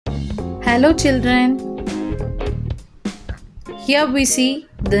Hello children. Here we see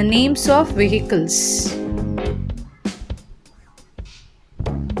the names of vehicles.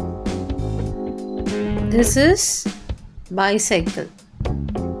 This is bicycle.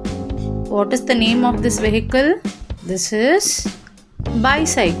 What is the name of this vehicle? This is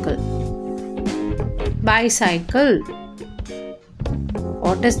bicycle. Bicycle.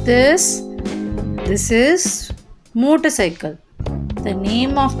 What is this? This is motorcycle. The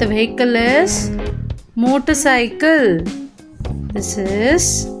name of the vehicle is motorcycle. This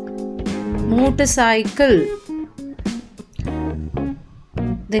is motorcycle.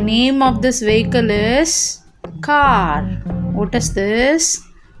 The name of this vehicle is car. What is this?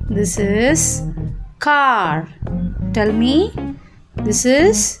 This is car. Tell me. This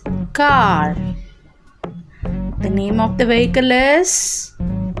is car. The name of the vehicle is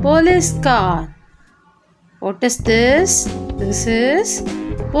police car. What is this? This is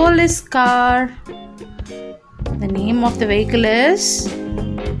police car. The name of the vehicle is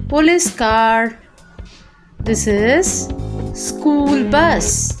police car. This is school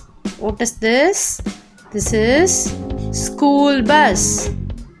bus. What is this? This is school bus.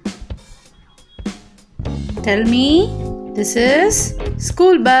 Tell me. This is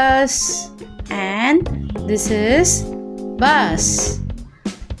school bus and this is bus.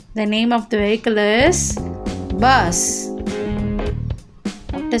 The name of the vehicle is bus.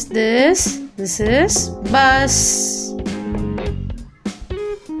 What is this? This is bus.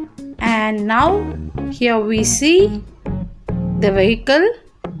 And now here we see the vehicle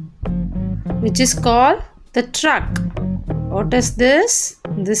which is called the truck. What is this?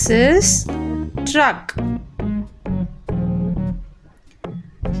 This is truck.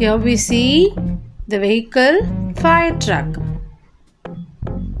 Here we see the vehicle fire truck.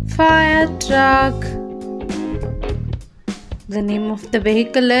 Fire truck. The name of the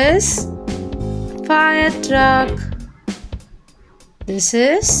vehicle is fire truck. This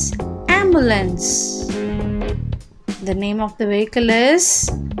is ambulance. The name of the vehicle is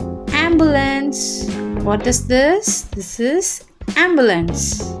ambulance. What is this? This is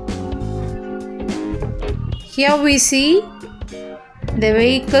ambulance. Here we see the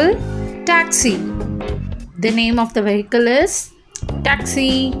vehicle taxi. The name of the vehicle is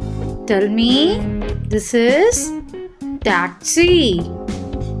taxi. Tell me. This is taxi.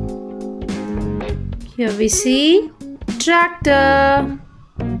 Here we see tractor.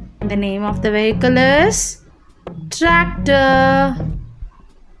 The name of the vehicle is tractor.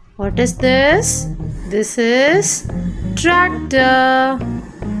 What is this? This is tractor.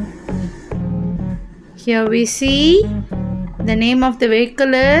 Here we see the name of the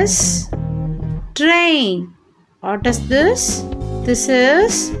vehicle is train. What is this? This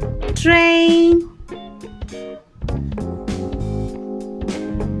is train.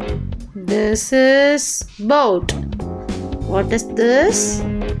 This is boat. What is this?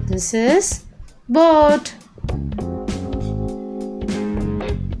 This is boat.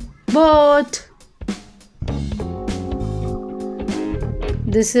 Boat.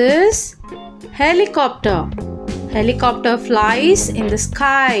 This is helicopter. Helicopter flies in the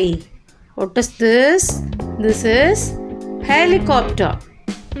sky. What is this? This is helicopter.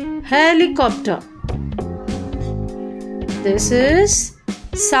 Helicopter. This is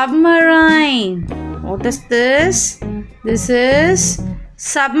submarine. What is this? This is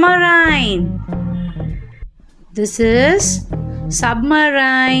submarine. This is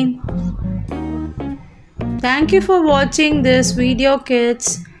submarine. Thank you for watching this video,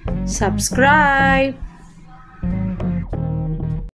 kids. Subscribe.